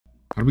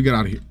How do we get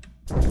out of here?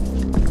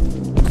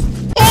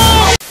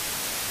 Oh!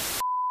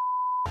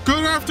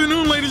 Good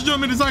afternoon, ladies and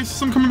gentlemen. It's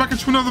ISIS. I'm coming back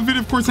at you another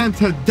video, of course. And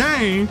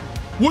today,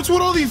 what's with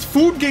all these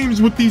food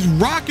games with these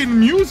rockin'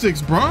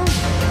 musics, bro?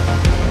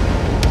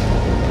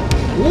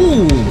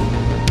 Ooh.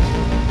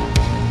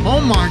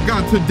 Oh my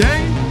God.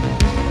 Today,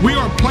 we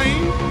are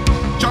playing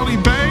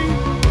Jollibae.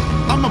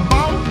 I'm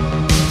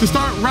about to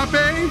start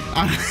rapping.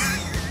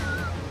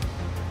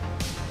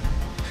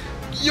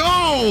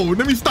 Yo,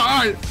 let me start. All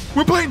right,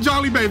 we're playing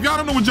Jollibae. If y'all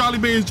don't know what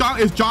Jollibae is,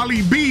 it's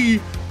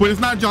Jollibee, but it's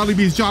not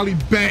Jollibee, it's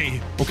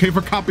Jollibae, okay, for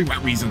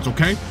copyright reasons,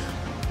 okay?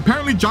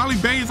 Apparently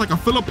Jollibae is like a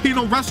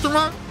Filipino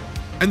restaurant,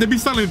 and they be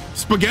selling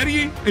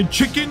spaghetti and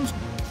chickens,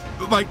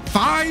 like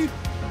thigh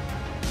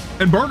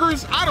and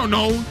burgers. I don't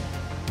know.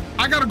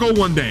 I gotta go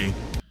one day.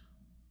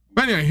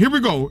 But anyway, here we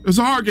go. It's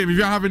a hard game if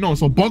y'all haven't known,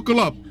 so buckle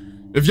up.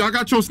 If y'all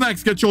got your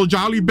snacks, get your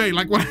Jollibae.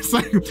 Like what I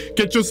said,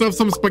 get yourself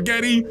some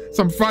spaghetti,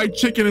 some fried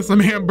chicken, and some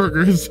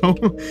hamburgers. So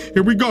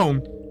here we go.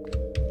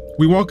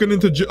 We walking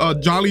into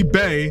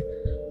Jollibae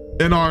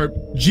in our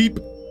Jeep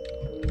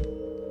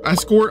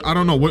Escort. I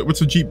don't know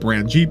what's a Jeep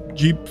brand. Jeep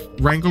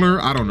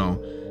Wrangler. I don't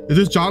know. Is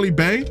this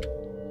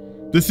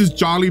Jollibae? This is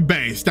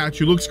Jollibae.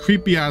 Statue looks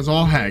creepy as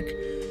all heck.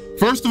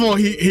 First of all,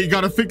 he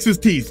gotta fix his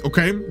teeth,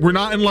 okay? We're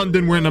not in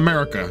London, we're in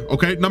America,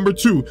 okay? Number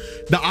two,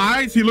 the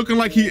eyes, he looking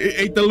like he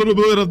ate a little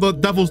bit of the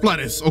devil's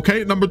lettuce,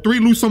 okay? Number three,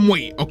 lose some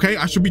weight, okay?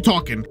 I should be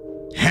talking.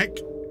 Heck,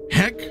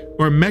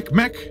 or mech.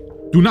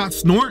 Do not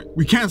snort.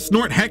 We can't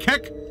snort, heck.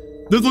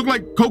 This look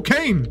like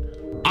cocaine.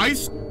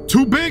 Ice,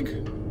 too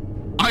big.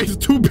 Ice,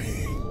 too big.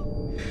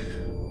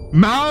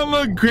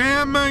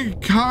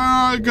 Malagramma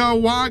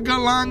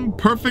Kagawagalang,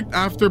 perfect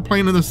after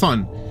playing in the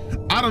sun.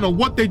 I don't know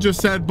what they just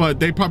said, but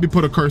they probably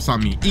put a curse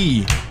on me.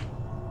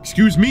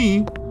 Excuse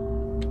me,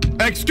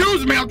 I'm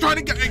trying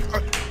to get,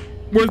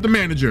 where's the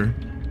manager?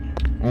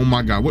 Oh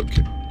my God, what?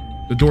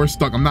 The door's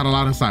stuck, I'm not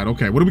allowed inside.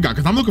 Okay, what do we got?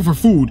 Because I'm looking for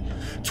food.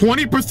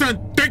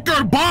 20%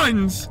 thicker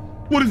buns.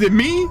 What is it,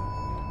 me?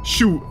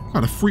 Shoot,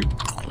 got a free.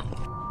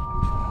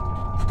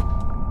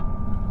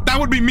 That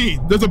would be me.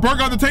 There's a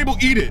burger on the table,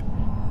 eat it.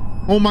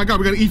 Oh my God,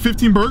 we gotta eat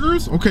 15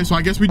 burgers? Okay, so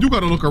I guess we do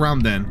gotta look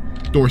around then.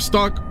 Door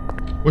stuck.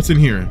 What's in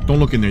here? Don't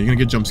look in there. You're gonna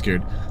get jump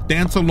scared.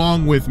 Dance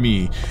along with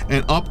me,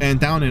 and up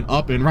and down and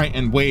up and right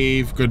and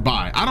wave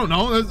goodbye. I don't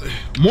know. There's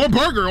more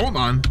burger. Hold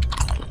on.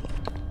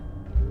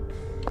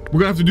 We're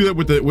gonna have to do that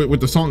with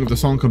the song. If the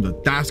song comes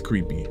up, that's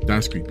creepy.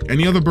 That's creepy.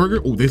 Any other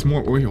burger? Oh, there's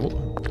more. Wait, hold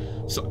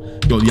on. So,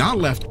 yo, y'all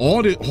left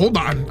all the. Hold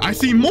on. I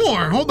see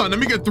more. Hold on. Let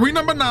me get 3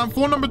 number 9,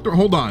 4 number 3.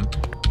 Hold on.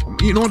 I'm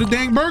eating all the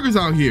dang burgers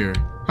out here.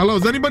 Hello,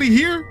 is anybody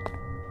here?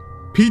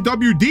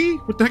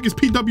 PWD? What the heck is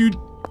PWD?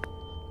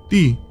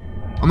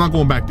 I'm not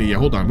going back there yet.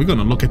 Hold on. We're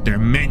gonna look at their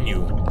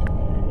menu.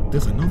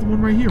 There's another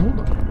one right here.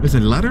 Hold on. There's a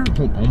letter.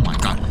 Oh my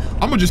God.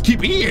 I'm gonna just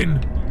keep eating.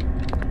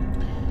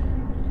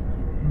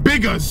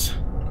 Biggers.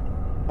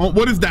 Oh,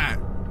 what is that?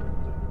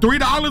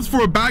 $3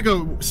 for a bag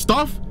of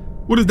stuff?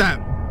 What is that?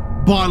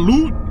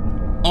 Balut?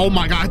 Oh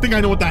my God. I think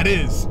I know what that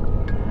is.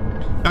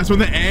 That's when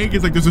the egg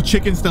is like there's a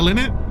chicken still in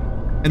it,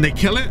 and they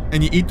kill it,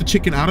 and you eat the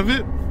chicken out of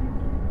it.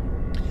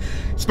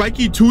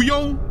 Spiky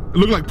Tuyo. It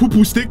looked like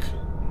poo-poo stick.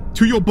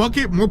 Tuyo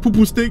bucket. More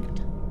poo-poo stick.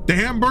 The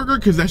hamburger,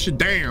 because that shit,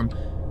 damn.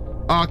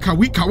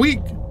 Kawik.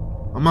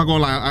 I'm not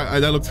gonna lie,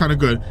 that looks kind of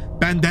good.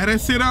 Bandera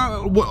sira,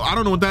 I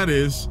don't know what that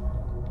is.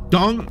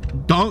 Dong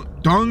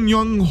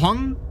Young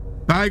Hwang,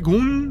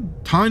 Bagun,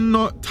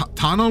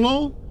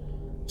 Tanalo,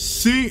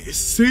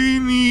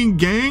 Sini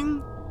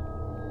Gang,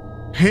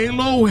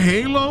 Halo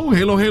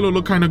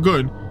look kind of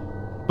good.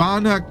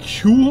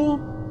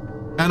 Banakul.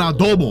 And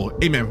adobo.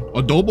 Hey man,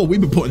 adobo,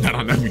 we've been putting that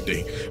on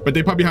everything, but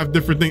they probably have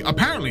different things.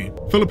 Apparently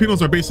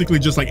Filipinos are basically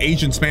just like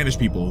Asian Spanish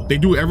people. They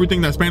do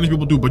everything that Spanish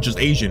people do, but just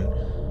Asian.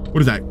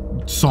 What is that?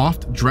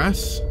 Soft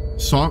drinks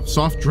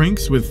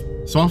with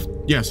soft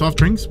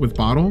drinks with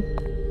bottle.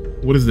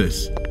 What is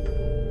this?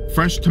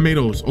 Fresh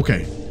tomatoes.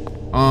 Okay,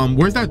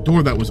 where's that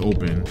door that was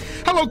open?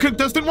 Hello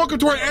contestant, welcome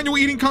to our annual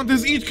eating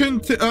contest. Each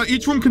room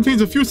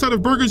contains a few set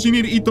of burgers. You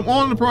need to eat them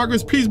all in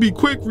progress. Please be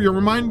quick. Your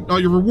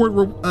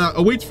reward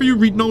awaits for you.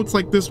 Read notes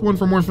like this one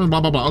for more information.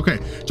 Blah blah blah. Okay,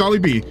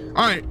 Jollibee.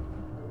 All right,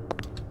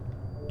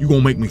 you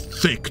gonna make me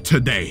thick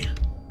today. All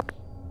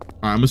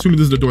right, I'm assuming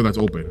this is the door that's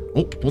open.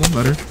 Oh, hold on,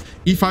 letter.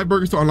 Eat 5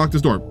 burgers to unlock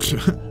this door.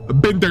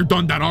 Been there,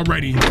 done that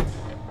already.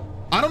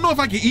 I don't know if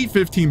I can eat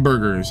 15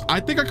 burgers.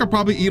 I think I could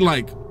probably eat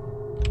like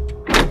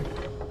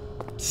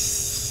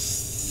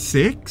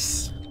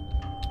 6,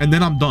 and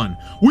then I'm done.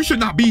 We should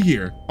not be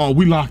here. Oh,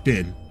 we locked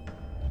in.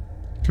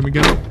 Can we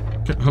get up?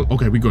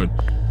 Okay, we good.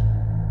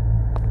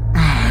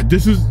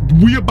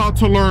 We about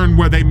to learn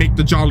where they make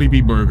the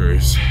Jollibee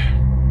burgers.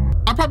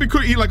 I probably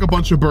could eat like a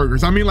bunch of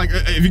burgers. I mean, like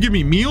if you give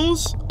me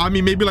meals, I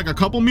mean maybe like a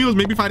couple meals.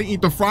 Maybe if I didn't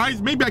eat the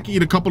fries, maybe I could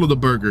eat a couple of the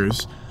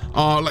burgers.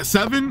 Like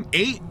 7,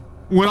 8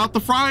 without the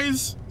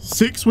fries,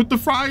 6 with the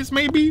fries,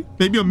 maybe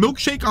a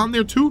milkshake on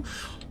there too.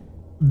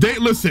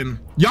 Listen,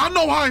 y'all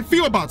know how I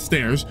feel about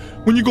stairs.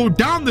 When you go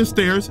down the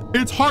stairs,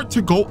 it's hard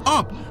to go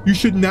up. You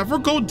should never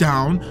go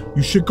down,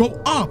 you should go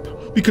up.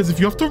 because if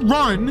you have to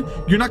run,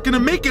 you're not gonna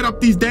make it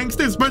up these dang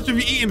stairs, especially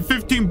if you're eating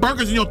 15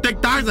 burgers and your thick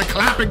thighs are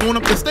clapping going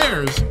up the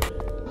stairs.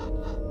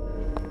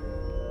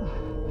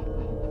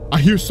 I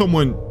hear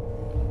someone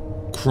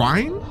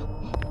crying.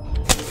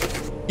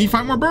 Eat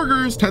 5 more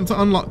burgers, 10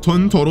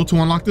 total to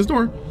unlock this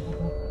door.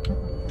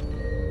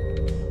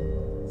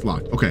 It's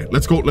locked. Okay,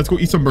 let's go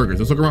eat some burgers.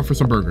 Let's look around for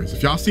some burgers.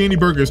 If y'all see any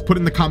burgers, put it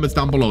in the comments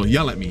down below.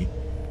 Yell at me.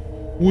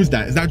 Who is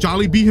that? Is that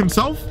Jollibee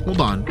himself?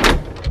 Hold on.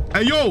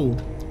 Hey yo,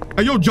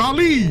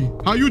 Jolly.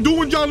 How you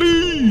doing,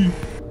 Jolly?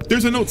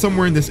 There's a note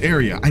somewhere in this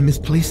area. I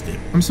misplaced it.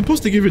 I'm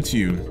supposed to give it to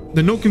you.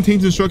 The note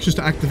contains instructions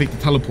to activate the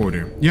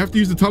teleporter. You have to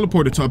use the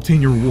teleporter to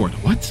obtain your reward.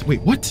 What?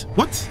 Wait, what?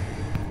 What?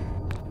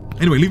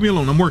 Anyway, leave me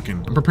alone. I'm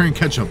working. I'm preparing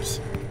ketchups.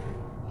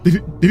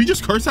 Did he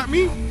just curse at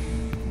me?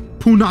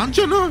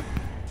 Punanjana?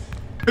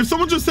 If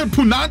someone just said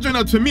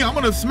Punanjana to me, I'm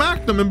gonna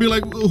smack them and be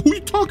like, who you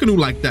talking to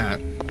like that?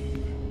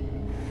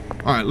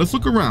 All right, let's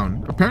look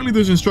around. Apparently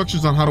there's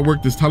instructions on how to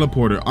work this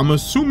teleporter. I'm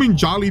assuming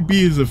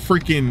Jollibee is a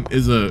freaking,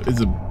 is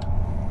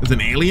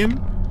an alien.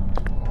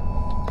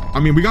 I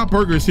mean, we got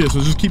burgers here, so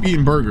just keep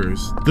eating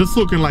burgers. This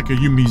looking like a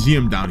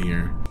museum down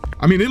here.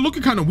 I mean, it's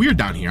looking kind of weird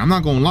down here. I'm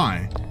not gonna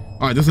lie.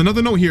 All right, there's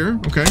another note here,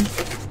 okay.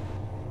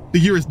 The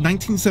year is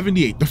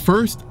 1978, the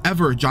first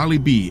ever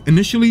Jollibee,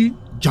 initially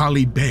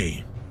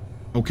Jollibae,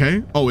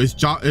 okay? Oh, it's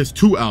 2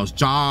 L's,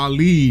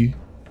 Jollibae,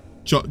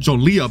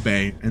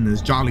 and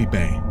there's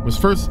Jollibee. Was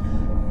first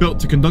built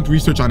to conduct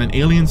research on an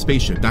alien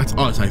spaceship. That's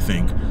us, I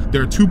think.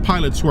 There are 2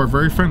 pilots who are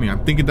very friendly.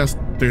 I'm thinking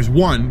there's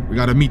one, we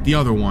gotta meet the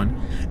other one,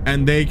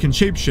 and they can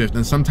shapeshift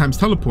and sometimes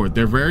teleport.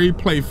 They're very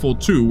playful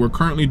too. We're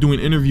currently doing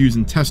interviews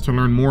and tests to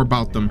learn more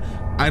about them.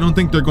 I don't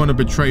think they're going to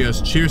betray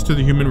us. Cheers to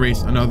the human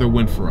race. Another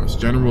win for us.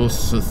 General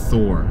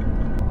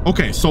Sathor.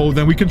 Okay, so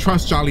then we can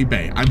trust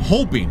Jollibee. I'm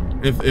hoping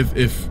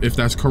if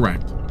that's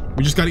correct.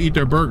 We just got to eat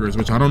their burgers,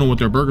 which I don't know what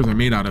their burgers are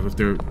made out of if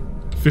they're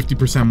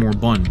 50% more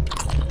bun.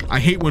 I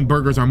hate when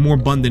burgers are more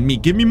bun than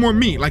meat. Give me more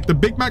meat. Like the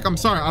Big Mac, I'm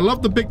sorry. I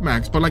love the Big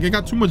Macs, but like it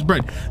got too much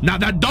bread. Now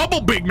that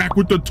double Big Mac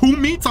with the 2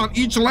 meats on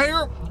each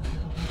layer.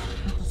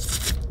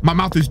 My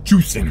mouth is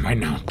juicing right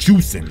now,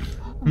 juicing.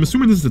 I'm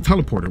assuming this is a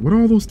teleporter. What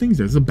are all those things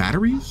there? Is it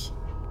batteries?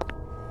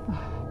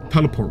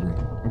 Teleport room.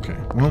 Okay,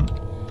 well,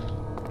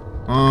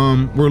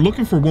 we're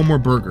looking for one more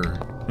burger,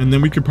 and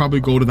then we could probably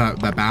go to that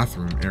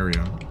bathroom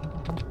area.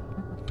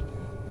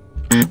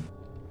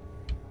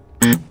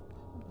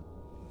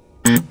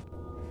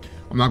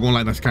 I'm not gonna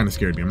lie, that's kind of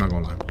scared me. I'm not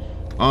gonna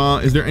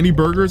lie. Is there any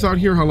burgers out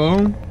here?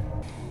 Hello?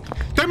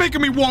 They're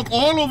making me walk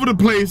all over the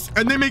place,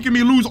 and they're making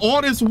me lose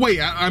all this weight.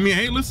 I mean,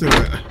 hey, listen,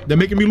 they're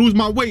making me lose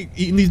my weight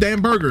eating these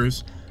damn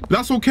burgers.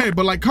 That's okay,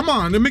 but like, come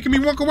on, they're making me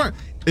walk around.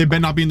 It better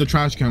not be in the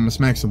trash can. I'm gonna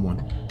smack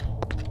someone.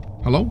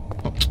 Hello?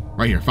 Oh,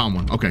 right here, found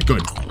one. Okay,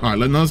 good. All right,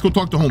 let's go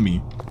talk to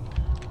homie.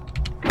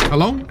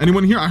 Hello?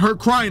 Anyone here? I heard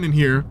crying in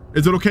here.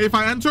 Is it okay if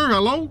I enter?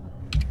 Hello?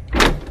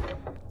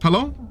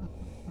 Hello?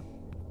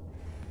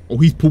 Oh,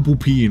 he's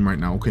poo-poo-peeing right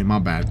now. Okay, my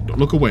bad.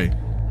 Look away.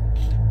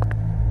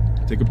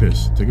 Take a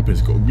piss. Take a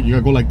piss. Go. You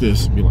gotta go like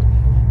this. Be like,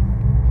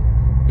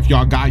 if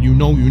y'all guy, you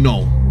know,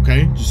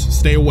 okay? Just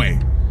stay away.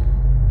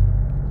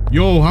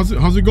 Yo, how's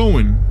it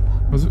going?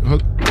 How's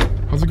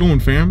it going,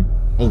 fam?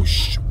 Oh,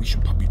 we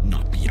should probably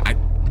not be.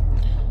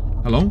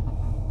 Hello?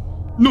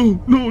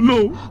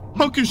 No.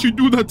 How can she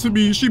do that to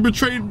me? She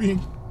betrayed me.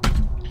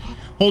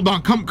 Hold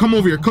on, come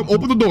over here. Come,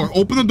 open the door.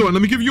 Open the door.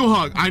 Let me give you a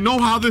hug. I know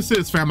how this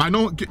is, fam. I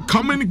know.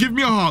 Come in and give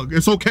me a hug.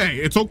 It's okay.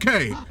 It's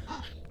okay.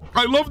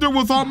 I loved her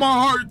with all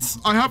my hearts.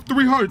 I have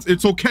 3 hearts.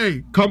 It's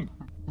okay. Come,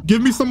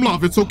 give me some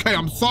love. It's okay.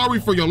 I'm sorry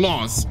for your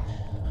loss.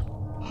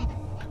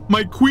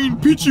 My queen,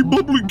 peachy,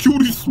 bubbly,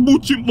 cutie,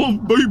 smoochy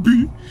love,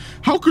 baby.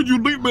 How could you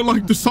leave me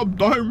like this? I'm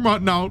dying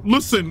right now.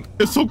 Listen,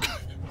 it's okay.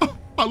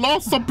 I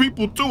lost some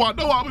people too. I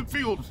know how it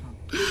feels.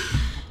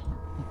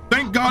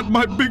 Thank God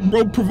my big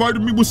bro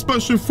provided me with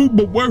special food,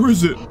 but where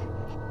is it?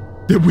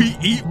 Did we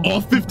eat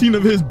all 15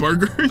 of his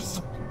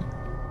burgers?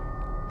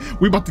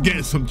 We about to get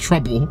in some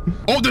trouble.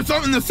 Oh, there's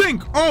something in the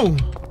sink. Oh.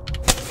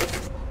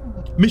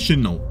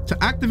 Mission note.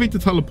 To activate the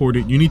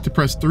teleporter, you need to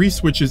press 3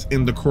 switches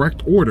in the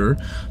correct order.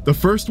 The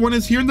first one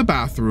is here in the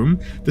bathroom.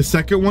 The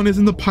second one is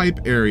in the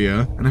pipe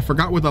area. And I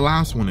forgot where the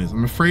last one is.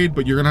 I'm afraid,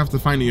 but you're gonna have to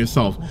find it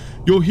yourself.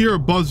 You'll hear a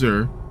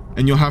buzzer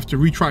and you'll have to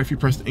retry if you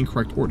press the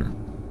incorrect order.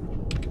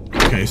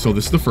 Okay, so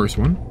this is the first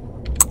one.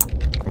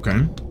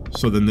 Okay,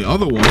 so then the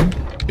other one,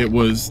 it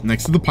was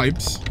next to the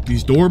pipes.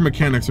 These door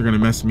mechanics are gonna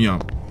mess me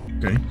up.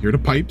 Okay, here are the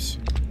pipes.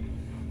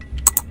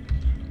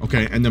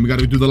 Okay, and then we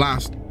gotta do the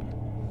last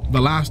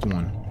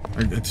one.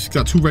 It's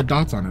got 2 red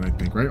dots on it, I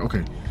think, right?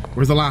 Okay,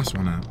 where's the last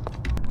one at?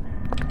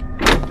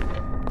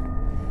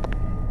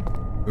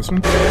 This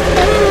one?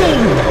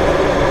 Oh!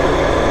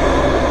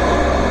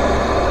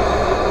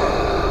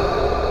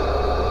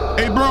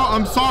 Hey, bro,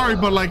 I'm sorry,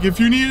 but like, if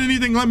you need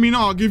anything, let me know.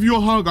 I'll give you a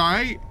hug, all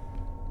right?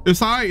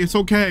 It's all right, it's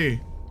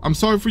okay. I'm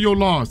sorry for your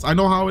loss. I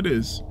know how it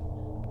is.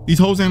 These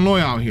hoes ain't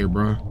loyal out here,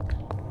 bro.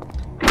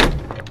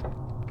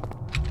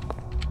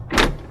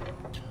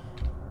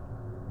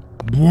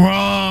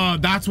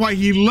 Bruh, that's why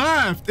he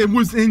left. It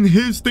was in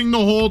his thing the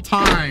whole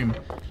time.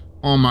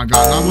 Oh my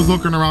God, I was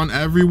looking around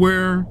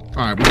everywhere.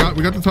 All right,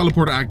 we got the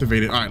teleporter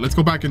activated. All right, let's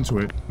go back into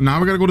it.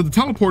 Now we gotta go to the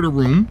teleporter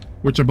room,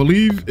 which I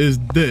believe is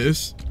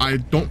this.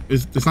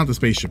 It's not the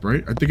spaceship,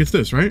 right? I think it's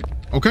this, right?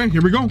 Okay,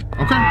 here we go.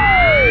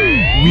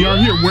 Okay. We are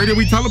here. Where did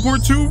we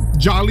teleport to?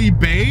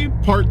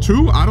 Jollibae part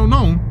 2? I don't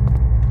know.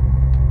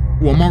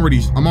 Oh, I'm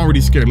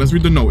already scared. Let's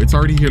read the note. It's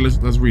already here.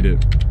 Let's read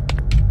it.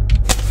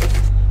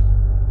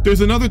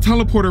 There's another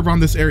teleporter around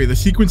this area. The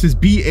sequence is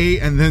B,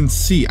 A, and then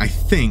C, I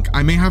think.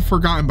 I may have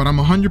forgotten, but I'm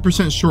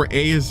 100% sure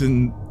A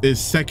is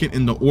second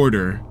in the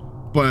order,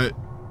 but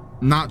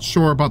not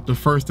sure about the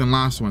first and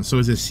last one. So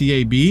is it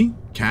CAB?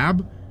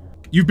 Cab?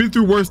 You've been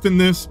through worse than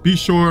this. Be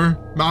sure.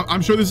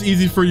 I'm sure this is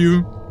easy for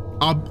you.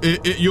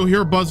 You'll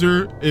hear a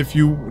buzzer if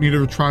you need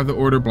to try the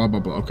order, blah, blah,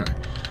 blah. Okay.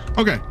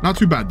 Okay, not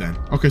too bad then.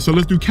 Okay, so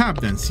let's do cab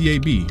then,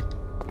 CAB.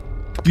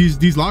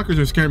 These lockers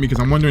are scaring me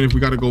because I'm wondering if we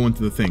got to go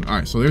into the thing. All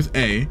right, so there's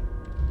A.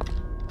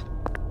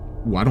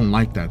 Ooh, I don't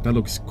like that. That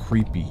looks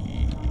creepy.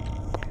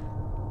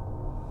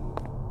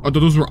 Oh,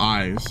 those were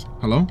eyes.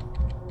 Hello?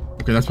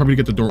 Okay, that's probably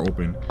to get the door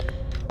open.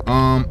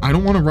 I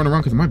don't want to run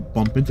around because I might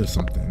bump into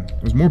something.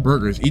 There's more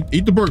burgers.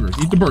 Eat the burgers.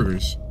 Eat the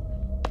burgers.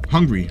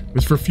 Hungry.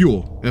 It's for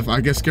fuel. If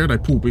I get scared, I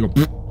poop. We go.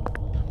 Poof.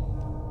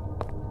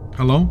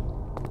 Hello?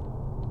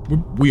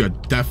 We are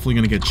definitely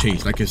gonna get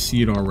chased. I can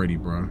see it already,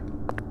 bro.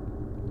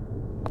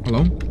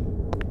 Hello?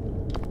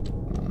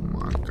 Oh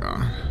my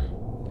God.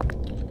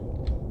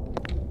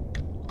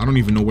 I don't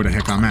even know where the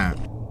heck I'm at.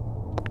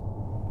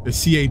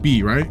 It's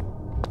CAB, right?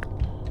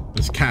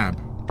 It's cab.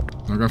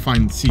 I gotta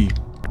find C.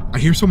 I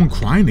hear someone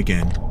crying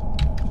again.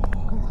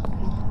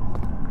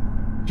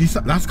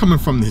 That's coming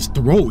from his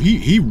throat.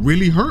 He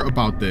really hurt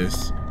about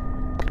this.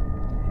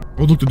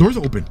 Oh, look, the door's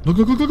open. Look,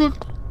 look, look, look,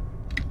 look.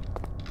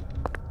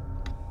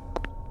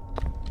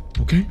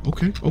 Okay.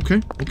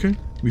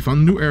 We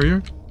found a new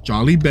area.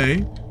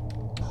 Jollibae.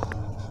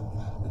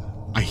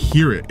 I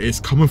hear it. It's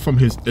coming from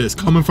his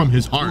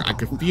heart. I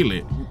can feel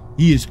it.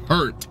 He is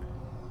hurt.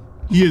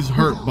 He is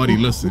hurt, buddy.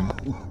 Listen.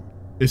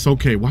 It's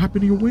okay. What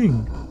happened to your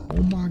wing?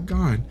 Oh my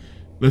God.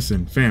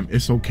 Listen, fam,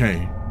 it's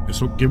okay.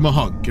 Give him a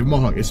hug. Give him a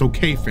hug. It's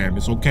okay, fam.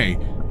 It's okay.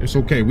 It's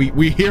okay.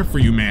 We're here for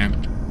you,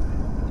 man.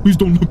 Please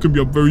don't look at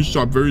me. I'm very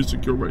sharp, very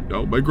secure right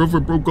now. My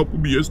girlfriend broke up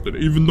with me yesterday,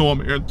 even though I'm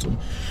handsome.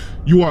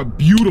 You are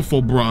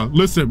beautiful, bruh.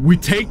 Listen, we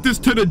take this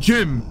to the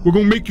gym. We're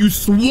gonna make you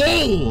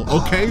swole,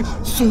 okay?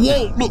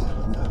 Swole, look.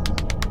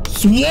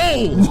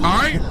 Swole, all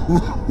right?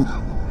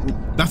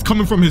 That's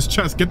coming from his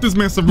chest. Get this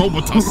man some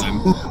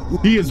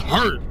Robitussin. He is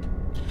hurt.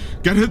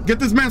 Get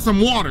this man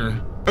some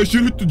water. I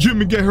should hit the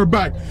gym and get her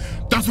back.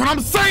 That's what I'm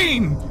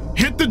saying.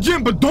 Hit the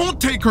gym, but don't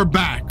take her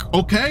back,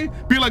 okay?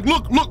 Be like,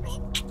 look.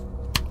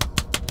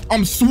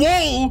 I'm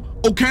swole,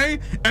 okay?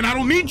 And I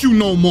don't need you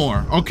no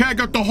more, okay? I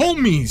got the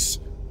homies.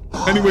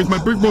 Anyways,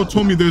 my big bro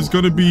told me there's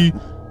going to be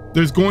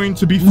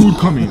food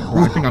coming.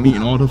 Bro, I think I'm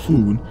eating all the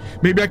food.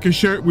 Maybe I can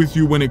share it with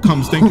you when it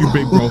comes. Thank you,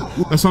 big bro.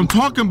 That's what I'm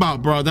talking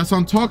about, bro. That's what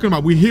I'm talking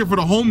about. We're here for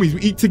the homies.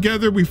 We eat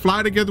together, we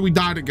fly together, we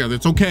die together.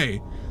 It's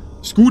okay.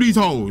 Screw these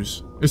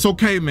hoes. It's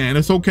okay, man.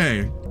 It's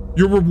okay.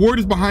 Your reward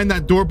is behind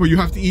that door, but you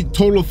have to eat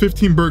total of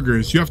 15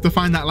 burgers. You have to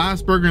find that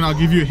last burger, and I'll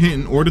give you a hint.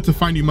 In order to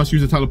find you must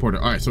use a teleporter.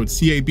 All right, so it's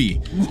CAB.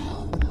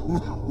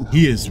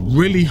 He is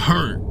really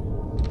hurt.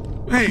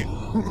 Hey,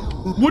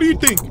 what do you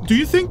think? Do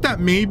you think that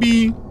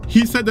maybe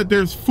he said that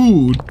there's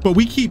food, but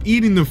we keep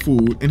eating the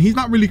food, and he's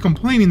not really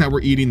complaining that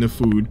we're eating the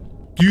food?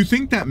 Do you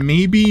think that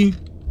maybe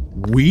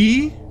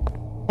we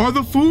are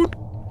the food?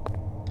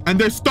 And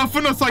they're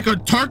stuffing us like a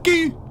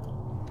turkey?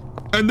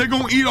 And they're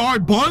gonna eat our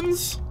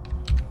buns?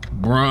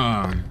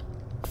 Bruh.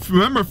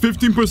 Remember,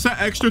 15%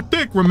 extra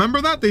thick.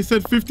 Remember that? They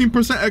said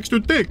 15% extra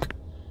thick.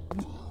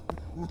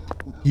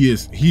 He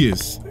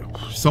is.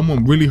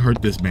 Someone really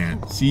hurt this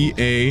man.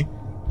 C-A.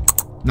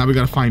 Now we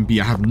gotta find B.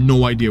 I have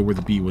no idea where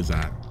the B was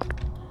at.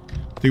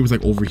 I think it was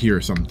like over here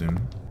or something.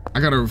 I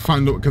gotta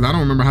find it because I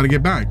don't remember how to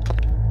get back.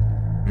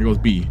 Here goes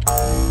B.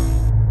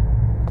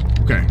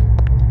 Okay.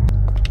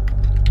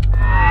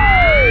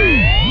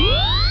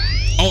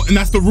 Oh, and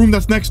that's the room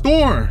that's next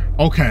door.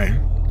 Okay.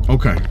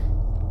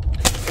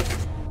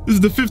 This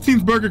is the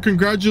 15th burger.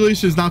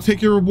 Congratulations. Now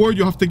take your reward.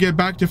 You'll have to get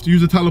back. You have to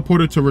use a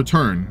teleporter to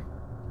return.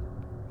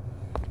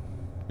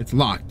 It's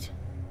locked.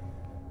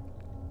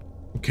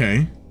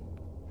 Okay.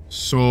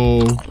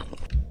 So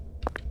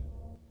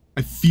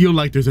I feel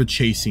like there's a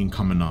chase scene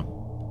coming up.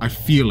 I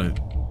feel it.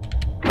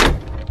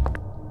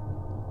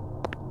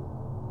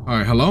 All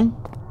right, hello?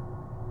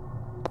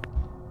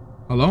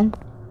 Hello?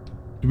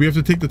 Do we have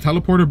to take the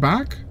teleporter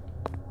back?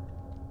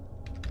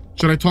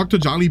 Should I talk to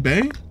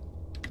Jollibae?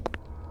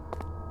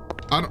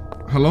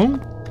 Hello?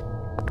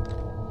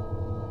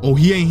 Oh,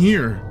 he ain't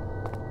here.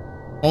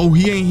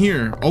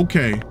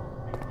 Okay.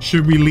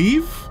 Should we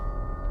leave?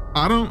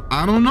 I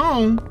don't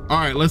know. All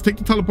right, let's take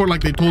the teleport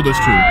like they told us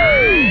to.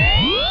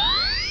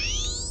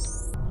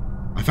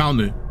 I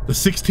found it. The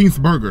 16th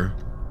burger.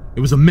 It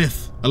was a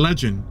myth, a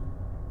legend.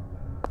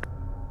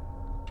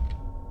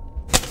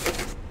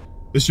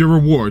 It's your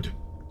reward.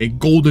 A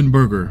golden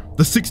burger.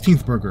 The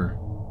 16th burger.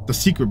 The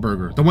secret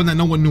burger. The one that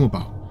no one knew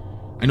about.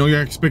 I know you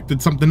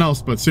expected something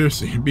else, but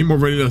seriously, be more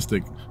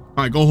realistic. All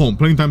right, go home.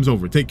 Playing time's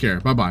over. Take care.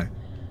 Bye-bye.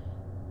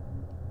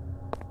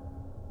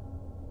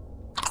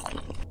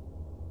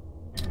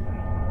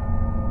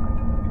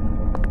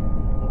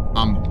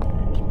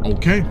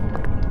 Okay.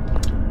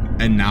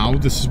 And now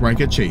this is where I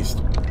get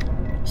chased.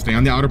 Stay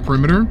on the outer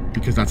perimeter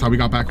because that's how we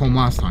got back home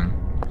last time.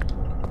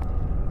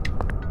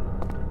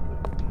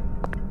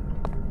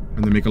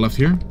 And then make a left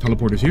here.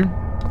 Teleporter's here.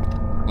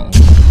 Uh-oh.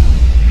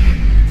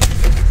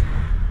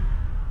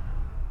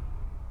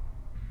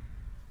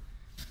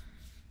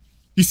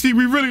 You see,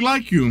 we really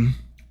like you,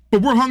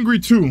 but we're hungry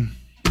too.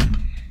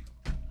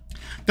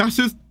 That's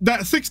just,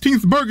 that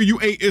 16th burger you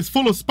ate is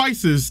full of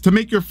spices to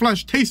make your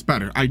flesh taste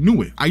better. I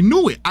knew it. I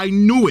knew it. I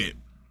knew it.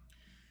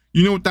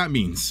 You know what that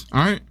means,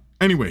 all right?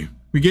 Anyway,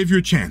 we gave you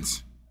a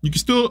chance. You can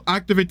still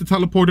activate the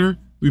teleporter.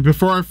 We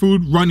prefer our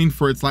food running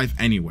for its life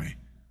anyway,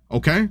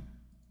 okay?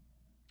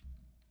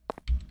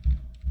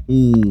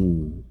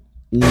 Ooh.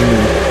 Ooh. Ooh.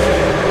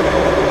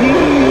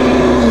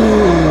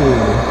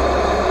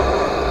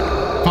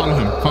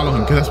 Follow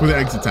him, because that's where the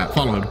exit's at.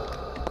 Follow him.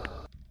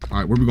 All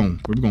right, where we going?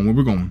 Where we going? Where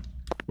we going?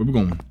 Where we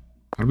going?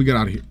 How do we get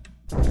out of here?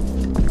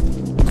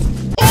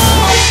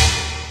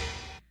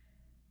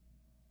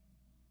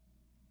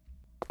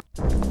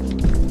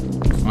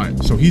 All right,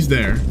 so he's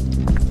there.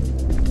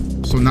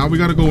 So now we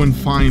gotta go and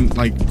find,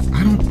 like,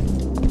 I don't,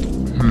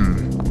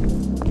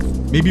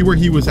 maybe where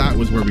he was at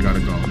was where we gotta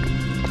go.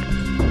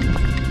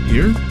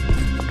 Here?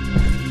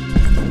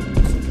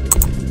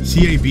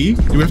 CAB?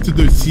 Do we have to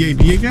do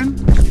CAB again?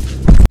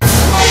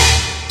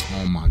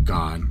 Oh my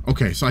God.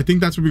 Okay, so I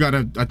think that's what we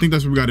gotta,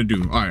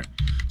 do. All right.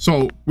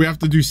 So we have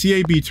to do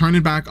CAB, turn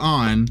it back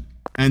on,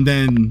 and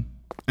then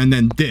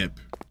dip.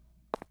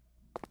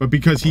 But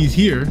because he's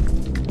here,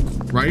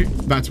 right?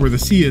 That's where the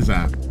C is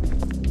at.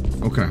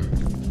 Okay.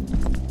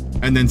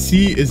 And then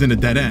C is in a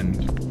dead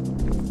end.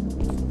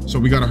 So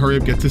we gotta hurry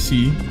up, get to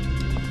C.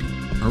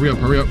 Hurry up,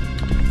 hurry up.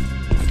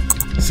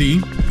 C.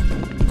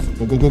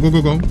 Go, go, go, go,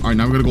 go, go. All right,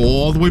 now we gotta go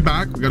all the way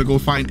back. We gotta go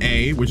find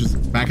A, which is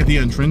back at the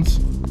entrance.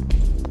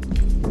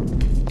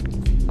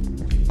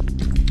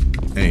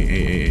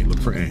 A. Look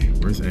for A.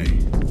 Where's A?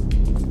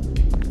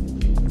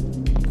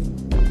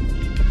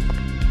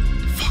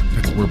 Fuck,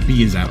 that's where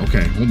B is at.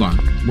 Okay, hold on.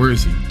 Where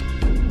is he?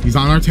 He's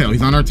on our tail.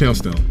 He's on our tail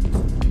still.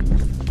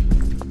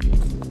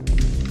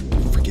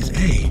 Frick is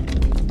A?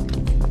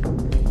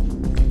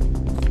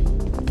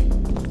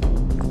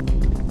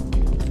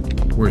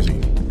 Where is he?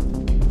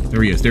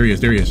 There he is. There he is.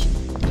 There he is.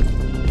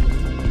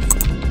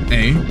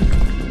 A.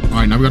 All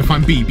right, now we gotta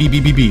find B.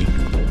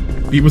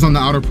 B was on the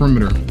outer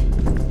perimeter.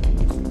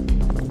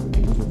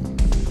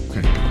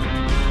 Okay.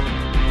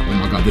 Oh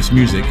my God, this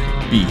music.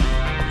 B.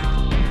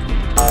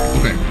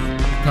 Okay.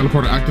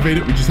 Teleporter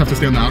activated. We just have to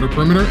stay on the outer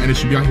perimeter, and it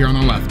should be out here on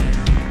our left.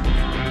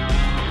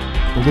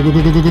 Go, go, go,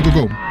 go, go, go, go, go,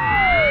 go.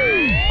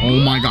 Oh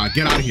my God,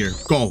 get out of here.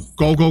 Go,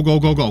 go, go, go,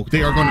 go, go.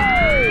 They are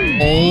gonna.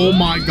 Oh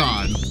my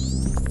God.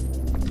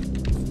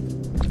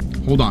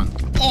 Hold on.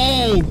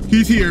 Oh,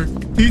 he's here.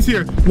 He's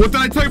here. What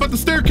did I tell you about the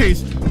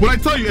staircase? What I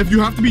tell you, if you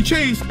have to be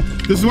chased,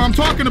 this is what I'm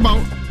talking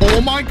about.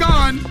 Oh my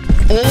God.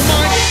 Oh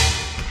my.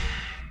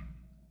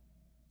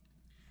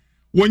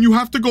 When you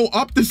have to go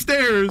up the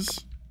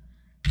stairs,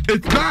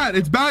 it's bad.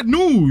 It's bad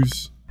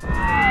news.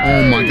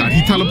 Oh my God.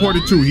 He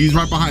teleported too. He's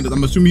right behind us.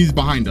 I'm assuming he's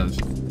behind us.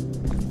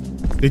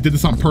 They did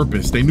this on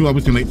purpose. They knew I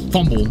was gonna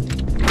fumble.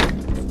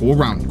 Go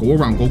around. Go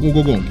around. Go, go,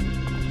 go, go.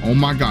 Oh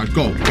my God.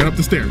 Go. Get up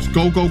the stairs.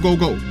 Go, go, go,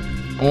 go.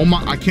 Oh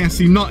my, I can't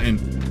see nothing.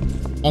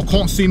 I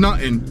can't see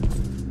nothing.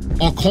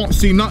 I can't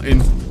see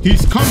nothing.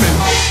 He's coming.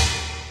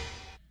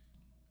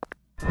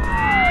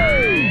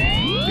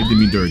 They did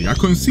me dirty. I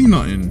couldn't see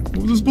nothing.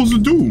 What was I supposed to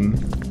do?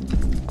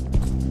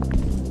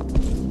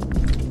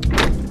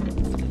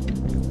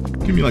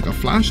 Give me like a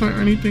flashlight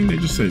or anything? They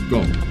just said,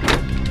 go.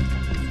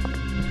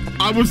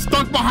 I was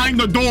stuck behind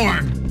the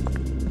door.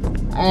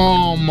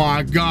 Oh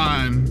my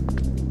God.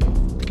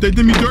 They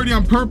did me dirty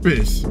on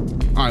purpose. All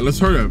right, let's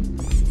hurry up.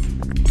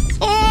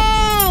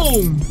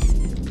 Oh!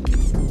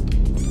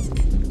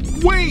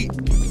 Wait!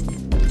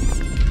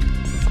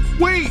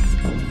 Wait!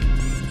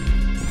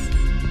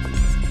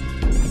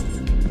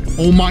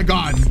 Oh my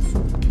God!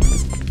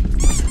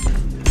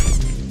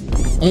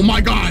 Oh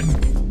my God!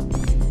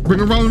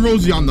 Bring around the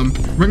Rosie on them.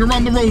 Bring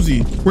around the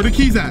Rosie. Where the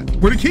keys at?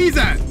 Where the keys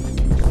at?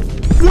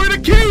 Where the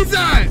keys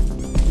at?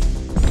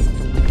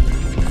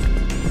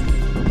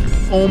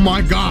 Oh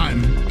my God!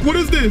 What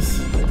is this?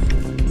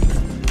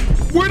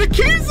 Where the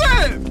keys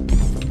at?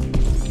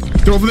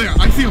 They're over there.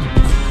 I see them.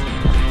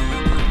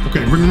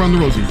 Okay, bring around the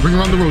Rosie. Bring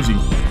around the Rosie.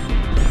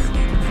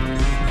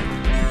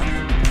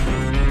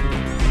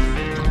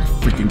 Drop the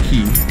freaking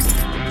key.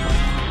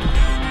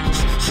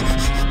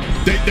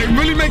 They're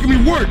really making me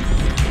work.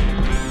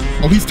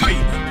 Oh, he's tight.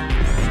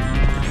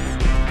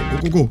 Go,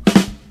 go, go.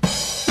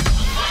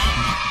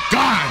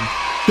 God,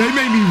 they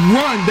made me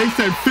run. They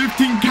said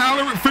 15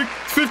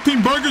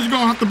 burgers. You're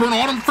gonna have to burn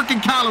all them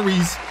freaking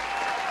calories.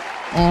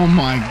 Oh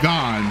my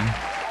God.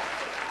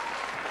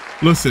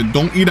 Listen,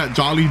 don't eat at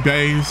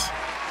Jollibae's.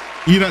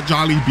 Eat at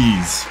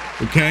Jollibee's,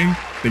 okay?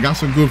 They got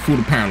some good food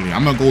apparently.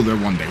 I'm gonna go there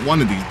one day,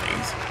 one of these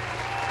days.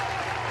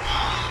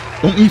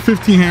 Don't eat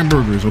 15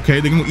 hamburgers,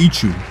 okay? They're gonna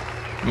eat you.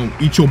 Don't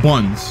eat your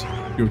buns.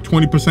 Your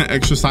 20%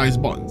 exercise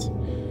buns.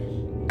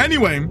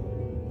 Anyway,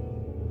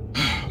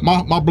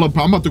 my blood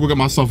pressure. I'm about to go get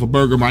myself a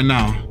burger right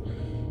now.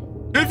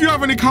 If you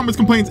have any comments,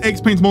 complaints,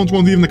 aches, pains, moans,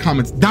 leave in the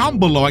comments down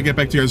below. I get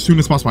back to you guys as soon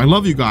as possible. I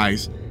love you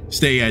guys.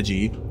 Stay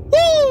edgy.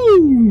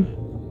 Woo!